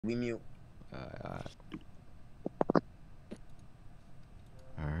We mute.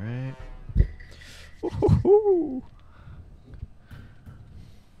 Alright.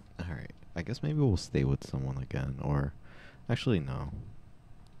 Alright. I guess maybe we'll stay with someone again. Or, actually, no.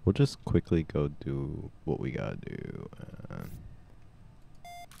 We'll just quickly go do what we gotta do.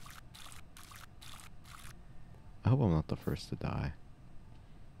 I hope I'm not the first to die.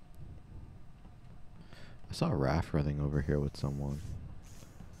 I saw Raph running over here with someone.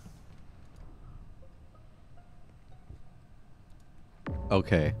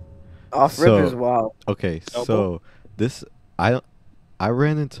 Okay. Off rip is wild. Okay, so this I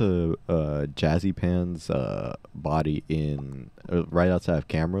ran into Jazzy Pan's body in right outside of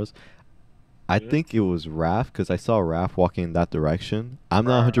cameras. I think it was Raph because I saw Raph walking in that direction. I'm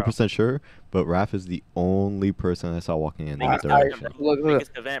not 100% sure, but Raph is the only person I saw walking in that direction. Look.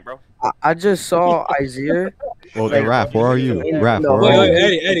 I just saw Isaiah. Well, then Raph, where are you? Raph, where are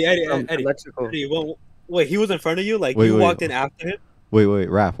you? Eddie. Wait, he was in front of you? Like, you walked in after him? Wait,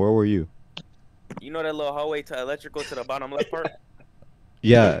 Raph, where were you? You know that little hallway to electrical to the bottom left part?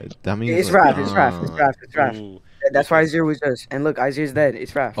 Yeah, that means it's like, Raph. It's Raph. That's why Isaiah was just. And look, Isaiah's dead.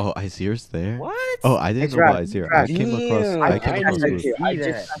 It's Raph. Oh, Isaiah's there? What? Oh, I didn't know about Isaiah. I came across Isaiah. I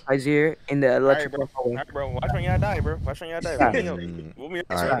just saw Isaiah in the electrical hallway. Alright, bro. Watch when y'all die, bro. Watch when y'all die.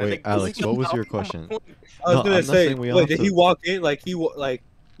 Alright, wait, Alex, what was your question? I was gonna say, wait, did he walk in? Like, you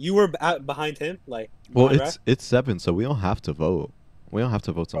were behind him? Like, well, it's 7, so we don't have to vote. We don't have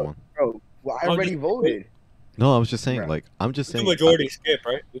to vote someone. Bro, well, I already voted. No, I was just saying, like, I'm just saying. We could majority skip,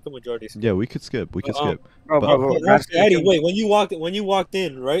 right? We could majority skip. Yeah, we could skip. We could skip. Bro, Eddie, wait, when you walked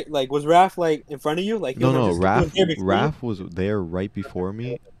in, right? Like, was Raph like in front of you? Like, no, Raph was there right before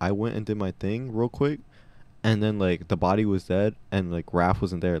me. I went and did my thing real quick, and then like the body was dead, and like Raph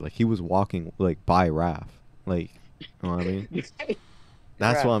wasn't there. Like he was walking like by Raph. Like, you know what I mean?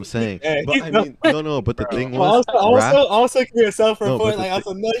 That's what I'm saying. But I mean, no. But the thing was, also give yourself a point. Like,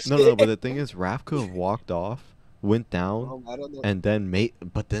 no. But the thing is, Raph could have walked off, went down, and then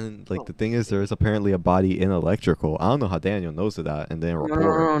But then, like, the thing is, there is apparently a body in electrical. I don't know how Daniel knows of that, and then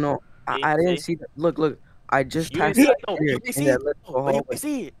report. No. I didn't see that. Look. I just passed. You didn't see it. I don't want to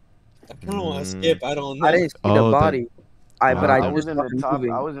skip. I don't know. I didn't see the body. I was in the top.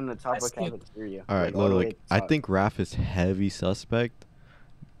 I was in the top of cafeteria. All right, look. I think Raph is heavy suspect.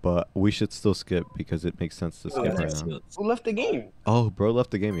 But we should still skip because it makes sense to skip right now. Who left the game? Oh, bro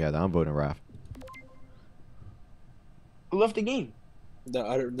left the game. Yeah, I'm voting Raph. Who left the game?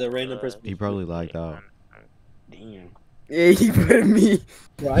 The random person. He probably lagged out. Damn. Yeah, he put me.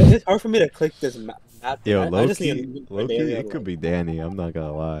 Bro, it's hard for me to click this map. Yo, low-key, it could be Danny. I'm not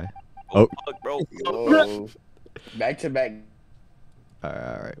gonna lie. Oh, bro. Back to back. All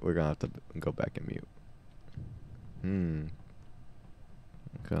right. We're gonna have to go back and mute.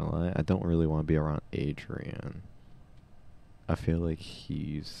 Gonna lie, I don't really want to be around Adrian. I feel like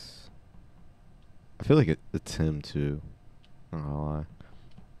it's him too. Not gonna lie.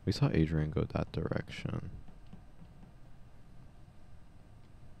 We saw Adrian go that direction.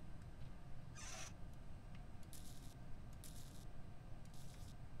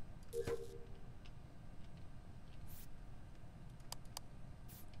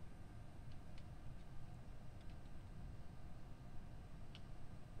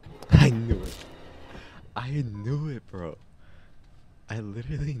 I knew it, bro. I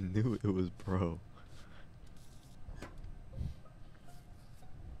literally knew it was bro.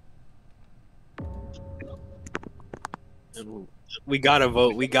 We gotta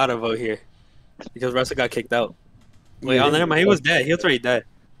vote. We gotta vote here because Russell got kicked out. Wait, never mind. He was dead. He was already dead.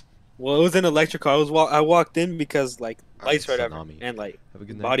 Well, it was in electrical. I walked in because like lights or whatever, and like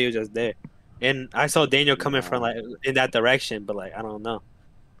body was just there, and I saw Daniel coming from like in that direction, but like I don't know.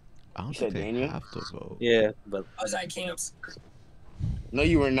 I don't think they have to vote. Yeah, but I was at camps. No,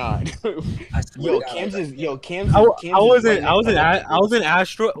 you were not. Cam's is. I was in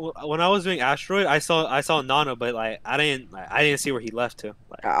Asteroid. When I was doing Asteroid, I saw Nana, but like I didn't see where he left to.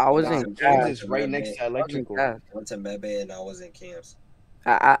 Like, I was in Cam's is right next to electrical. I went to Mebe and I was in camps.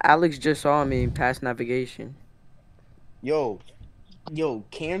 Alex just saw me past navigation. Yo,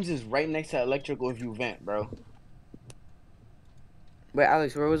 Cam's is right next to electrical if you vent, bro. Wait,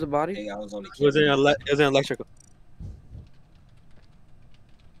 Alex, where was the body? Hey, I was on the it was in electrical.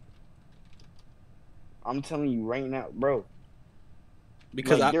 I'm telling you right now, bro.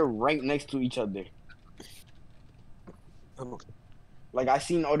 Because like, they're right next to each other. Like I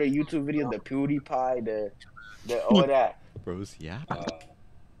seen all the YouTube videos, the PewDiePie, the all that. Bros, yeah. I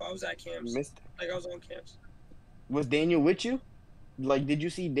was at camps. Like I was on camps. Was Daniel with you? Like, did you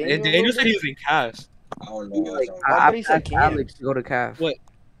see Daniel? Daniel said he was in cast. I don't know. I passed Alex to go to calf. What?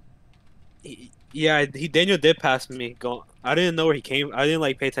 Yeah, Daniel did pass me. I didn't know where he came. I didn't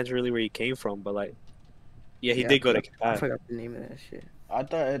like pay attention really where he came from, but like, yeah, he Yeah, did go to I Cat. forgot the name of that shit. I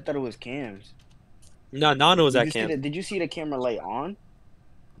thought it was Cam's. No, Nano was Did at you see camp. did you see the camera light on?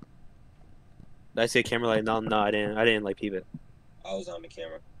 Did I say camera like no, I didn't. I didn't like peep it. I was on the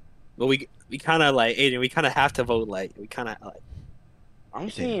camera. But we kind of like Adrian. We kind of have to vote. Like we kind of like I'm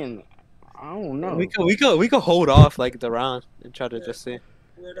saying, I don't know. we could hold off like the round and try to just see.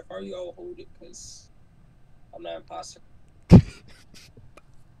 Where the fuck you all hold it? Because I'm not imposter.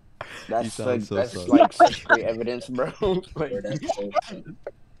 That's sound like so that's sus. like such great evidence, bro. Like, Where that's so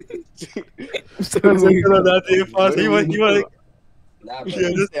No, that's the imposter. You want Nah, yeah,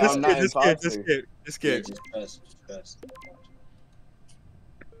 bro. say I'm not just imposter. skip. Yeah, just trust.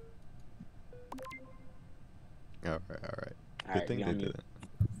 All right. Good Alright, thing be they on mute.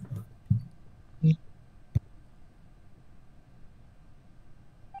 didn't.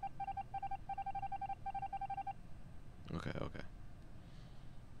 Okay.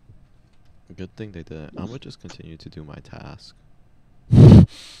 Good thing they didn't. I'm gonna just continue to do my task.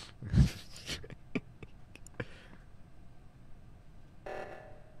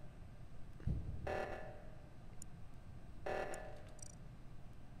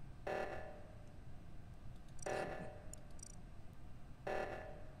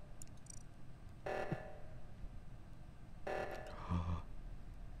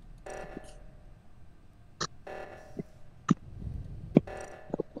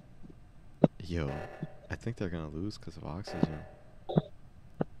 Yo, I think they're gonna lose because of oxygen.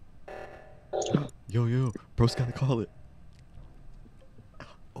 Yo, bro's gonna call it.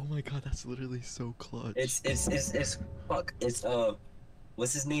 Oh my god, that's literally so clutch. It's fuck. It's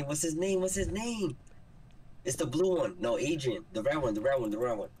what's his name? It's the blue one. No, Adrian. The red one.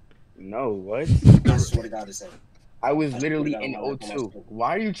 No, what? I swear to God, it's him. I was I literally swear to in God, I'm not O2.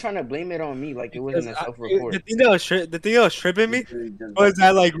 Why are you trying to blame it on me like it wasn't a The self-report? thing that was tripping me was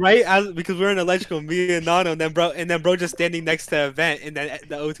that like because we're in electrical, me and Nano, and then bro just standing next to the vent, and then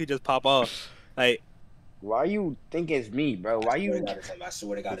the O2 just pop off. Like Why you think it's me, bro? Why you? I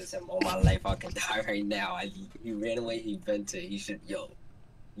swear to God, it's him. All my life, I could die right now. He ran away. He vented. You should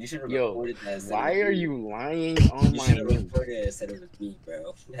have reported that. instead Why of are me. you lying on You my should have name? reported it instead of me,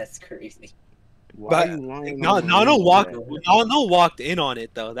 bro. That's crazy. Why are you lying on my Nano name? walked in on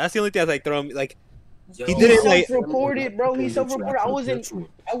it though. That's the only thing that's like throwing me like. Yo, He He didn't, like- self-reported, bro. He self-reported. I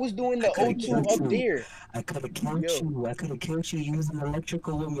was doing the I could've O2 killed up you. there. I could have killed Yo. you. I could have killed you. You was in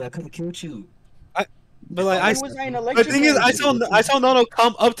electrical with me. I could have killed you. But like Why was I in the electrical? thing is, I saw Nano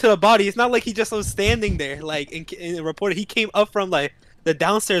come up to the body. It's not like he just was standing there like and reported. He came up from like the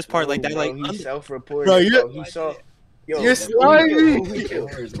downstairs part like that. Bro, Like he self-reported, Bro, bro. you're- He saw. Yo, You're slimy. who he killed?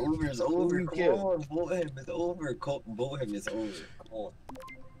 It's over. It's over. Who you Come killed? on, vote him. It's over. Vote him. It's over. Come on.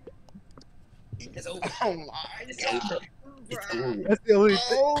 It's over. Oh my It's god. over. It's over. That's the only thing.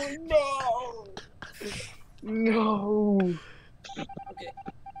 Oh no. Okay.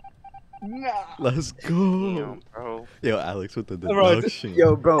 Nah. Let's go. Damn, bro. Yo, Alex with the Bro, deduction.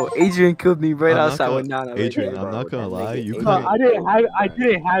 Yo, bro, Adrian killed me right I'm not outside gonna- with Nana. Adrian, right I'm there, not bro. gonna lie. You Adrian No, couldn't. I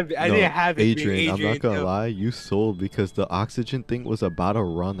didn't have it. I No, didn't have it. Adrian, I'm not gonna killed. lie. You sold because the oxygen thing was about to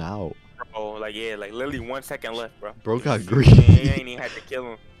run out. Oh, like yeah, like literally 1 second left, bro. Bro got He greedy. ain't even had to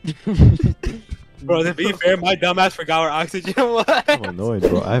kill him. Bro, to be fair, my dumbass forgot where oxygen was. I'm annoyed,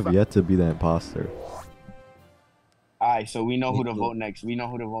 bro. I have yet to be the imposter. Alright, so we know who to Me too. vote next. We know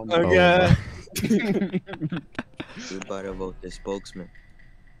who to vote Oh, next. yeah. You better vote the spokesman.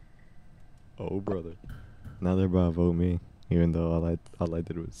 Oh, brother. Now they're about to vote me, even though all I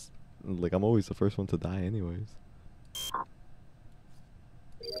did was like I'm always the first one to die, anyways.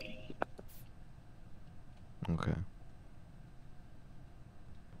 Okay.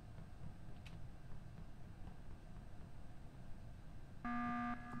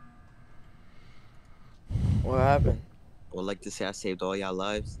 What happened? I would like to say I saved all y'all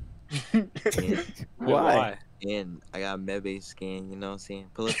lives. Why? And I got a Mebe skin, you know what I'm saying?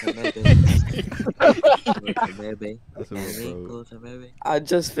 Pull up to Mebe. Mebe. That's a And little me, bro. pull up to Mebe. I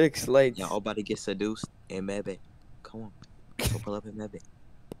just fixed lights. Y'all all about to get seduced in Mebe. Come on. Go pull up in Mebe.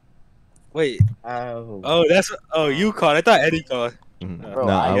 Wait. Oh. Oh, you called. I thought Eddie called. Mhm. Bro,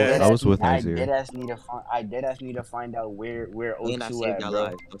 Nah, I was with I Isaiah. did ask me to find out where And I O2 saved at, y'all bro.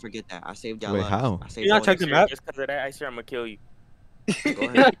 lives. Don't forget that. I saved y'all Wait, lives. how? I saved You not all check y'all the map? Just because of that, I swear I'm gonna kill you. lives. Go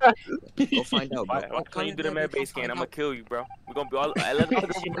ahead. Go find out, bro. When you do the med base scan, I'm gonna kill you, bro. We're gonna be all. Let's all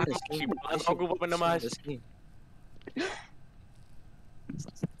group up in the street, bro. Let's all group up in the mosh.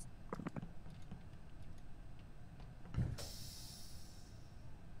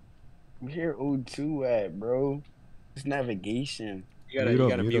 Where O2 at, bro? It's navigation. You Mute up,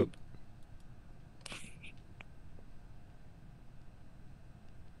 gotta mute mute. up.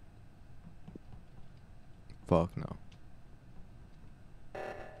 Fuck no.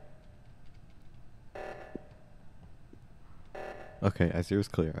 Okay, Isaiah's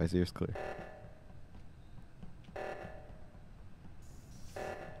clear. Isaiah's clear.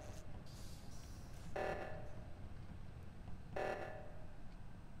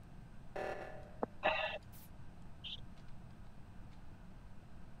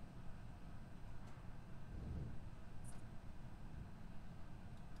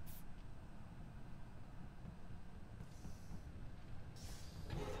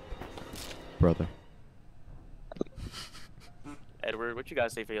 Brother. Edward, what you gotta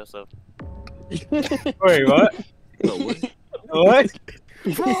say for yourself? Wait, what? What?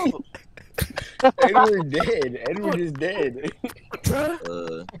 Bro, Edward dead. Edward is dead.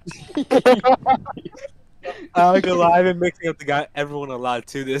 I'm not gonna lie, I've been mixing up the guy, everyone a lot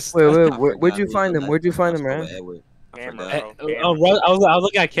to this. Wait, I where'd you forgot find him? Where'd you find him, Russell man? Edward. I camera, forgot. bro. I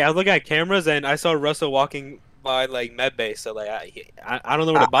was looking at cameras and I saw Russell walking by like med bay, so like I don't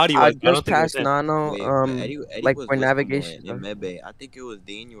know where the body was. I but I don't just think it was passed him. Nano. Wait, but Eddie like was for with navigation someone stuff. in Medbay. I think it was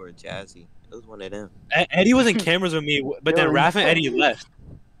Daniel or Jazzy. It was one of them. Eddie was in cameras with me, but then Yo, Raph and Eddie left.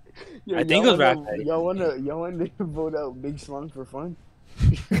 Yo, I think it was y'all Raph. y'all wanna vote out Big Slung for fun?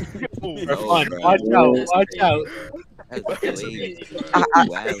 For Oh, fun. bro. Watch out! Watch out! That's That's crazy. crazy, bro.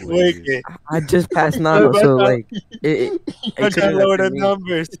 Wow. Wicked. I just passed Nano, so like it We're trying couldn't to have lower the been me.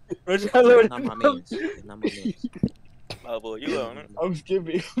 numbers. We're trying to lower It's the not my numbers. man. It's not my man. Oh, boy, you on it. I'm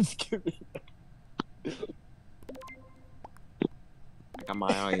skipping. I'm skipping. I got my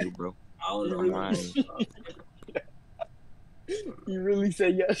eye on you, bro. I don't know. Really? You really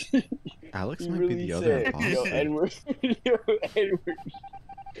said yes. Alex You might really be the other said, yo, imposter. Edward. Yo, Edward.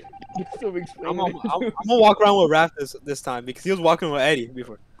 So explain I'm it. gonna walk around with Raph this time because he was walking with Eddie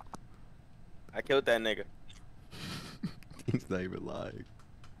before. I killed that nigga. He's not even lying.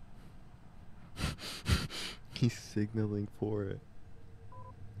 He's signaling for it.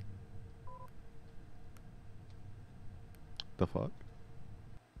 The fuck?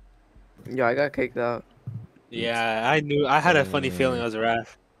 Yo, I got kicked out. Yeah, I knew. I had a funny feeling it was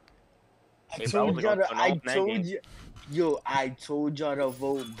Raph. I If I told was y'all gonna to, turn I off that told game. you. Yo, I told y'all to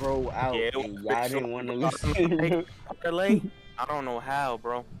vote bro out, Yeah, it and was y'all so- didn't want to listen. Parlay? I don't know how,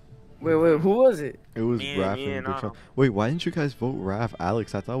 bro. Wait, who was it? It was Me Raph and and Big Sean. Nano. Wait, why didn't you guys vote Raph?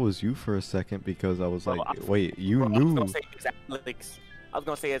 Alex, I thought it was you for a second because I was Bro, like, I- wait, you Bro, knew. I was gonna say it's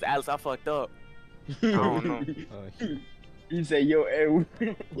Alex. I fucked up. I don't know. You say, yo, Edward,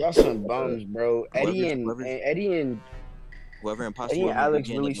 y'all some bums, bro. Eddie and Whoever imposter Eddie and was Alex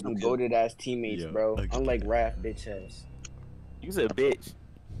getting really a some double kill. goated ass teammates, Yeah, bro. again. Unlike Raph, bitch ass. You's a bitch.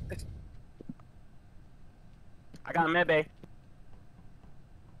 I got med bay.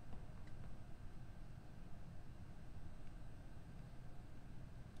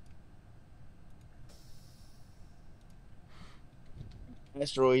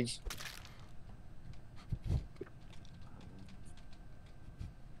 Asteroids.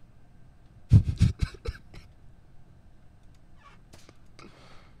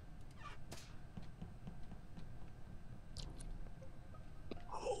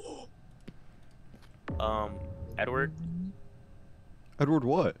 Edward. Edward,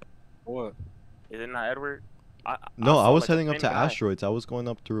 what? What? Is it not Edward? No, I saw, was like, a heading up thin to guy. asteroids. I was going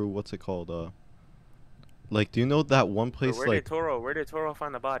up through what's it called? Like, do you know that one But place? where Like, did Toro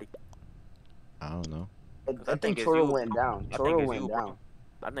find the body? I don't know. I I think think it's Toro you. went down. I think Toro it's went you, bro. down.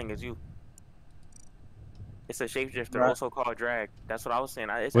 I think it's you. It's a shapeshifter, Right. also called drag. That's what I was saying.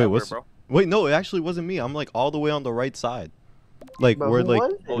 It's Wait, Edward, what's- bro. Wait, no, it actually wasn't me. I'm like all the way on the right side, like But where who like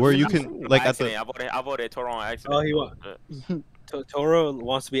was it? where you I can seen like By at the. accident. I voted Toro on accident. Oh, he won. Toro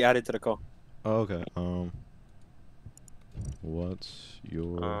wants to be added to the call. Oh, okay. What's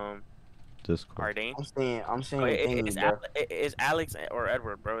your Discord? Ardane. I'm saying Wait, things, it's, bro. it's Alex or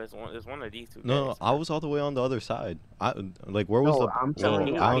Edward, bro. It's one of these two. No, guys. I was all the way on the other side. I like where was No, the? I'm telling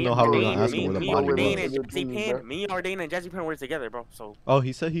well, you, I don't Me know and how we're Ardane- gonna ask me- him where the me body and was. Ardane and was. Jazzy Pan, me, Ardane, and Jazzy Pan were together, bro. So Oh,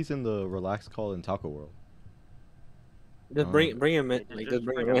 he said he's in the relaxed call in Taco World. Just bring him in. Like, just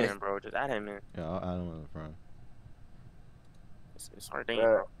bring him in. bro. Just add him in. Yeah, I don't know, friend. It's Ardane, Bruh,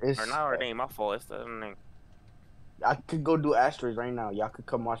 bro. it's, Or not Ardane, my fault. It's the other name. I could go do asteroids right now. Y'all could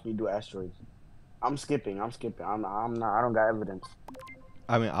come watch me do asteroids. I'm skipping. I'm not. I don't got evidence.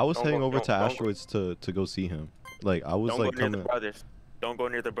 I mean, I was Don't heading go- over don't- to don't go- asteroids to go see him. Like I was Don't like go near coming. the brothers. Don't go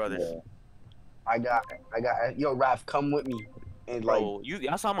near the brothers. Yeah. I got. Yo, Raph, come with me. And like, Bro,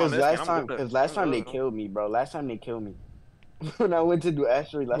 I saw my cause mess, last man. time, they killed me, bro. Last time they killed me. When I went to do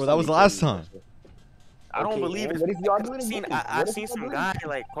asteroids, Well, that was last time. I don't Okay, believe man, it. what if y'all do it I seen, again? I What if seen y'all some do it guy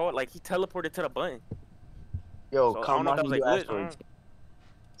like called, like he teleported to the button. Yo, So, I come don't know if watch that me was do like glitch.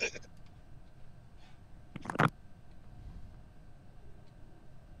 asteroids.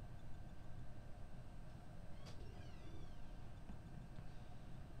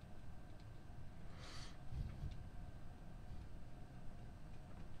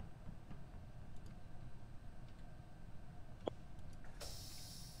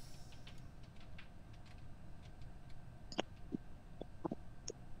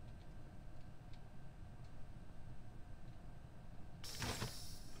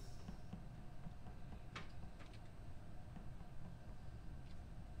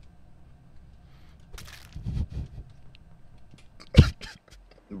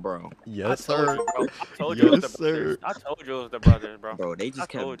 Bro. Yes, I told sir. you, bro. I told you it was Yes, the brothers. sir. I told you it was the brothers, bro. Bro, they I just told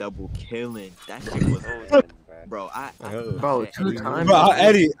kept you. double killing. That shit was. Bro, Bro, said 2 Eddie times. Bro, Murphy.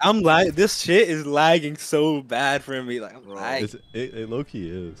 Eddie, I'm like this shit is lagging so bad for me. Like I'm Bro. lagging. It low key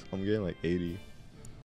is. I'm getting like 80.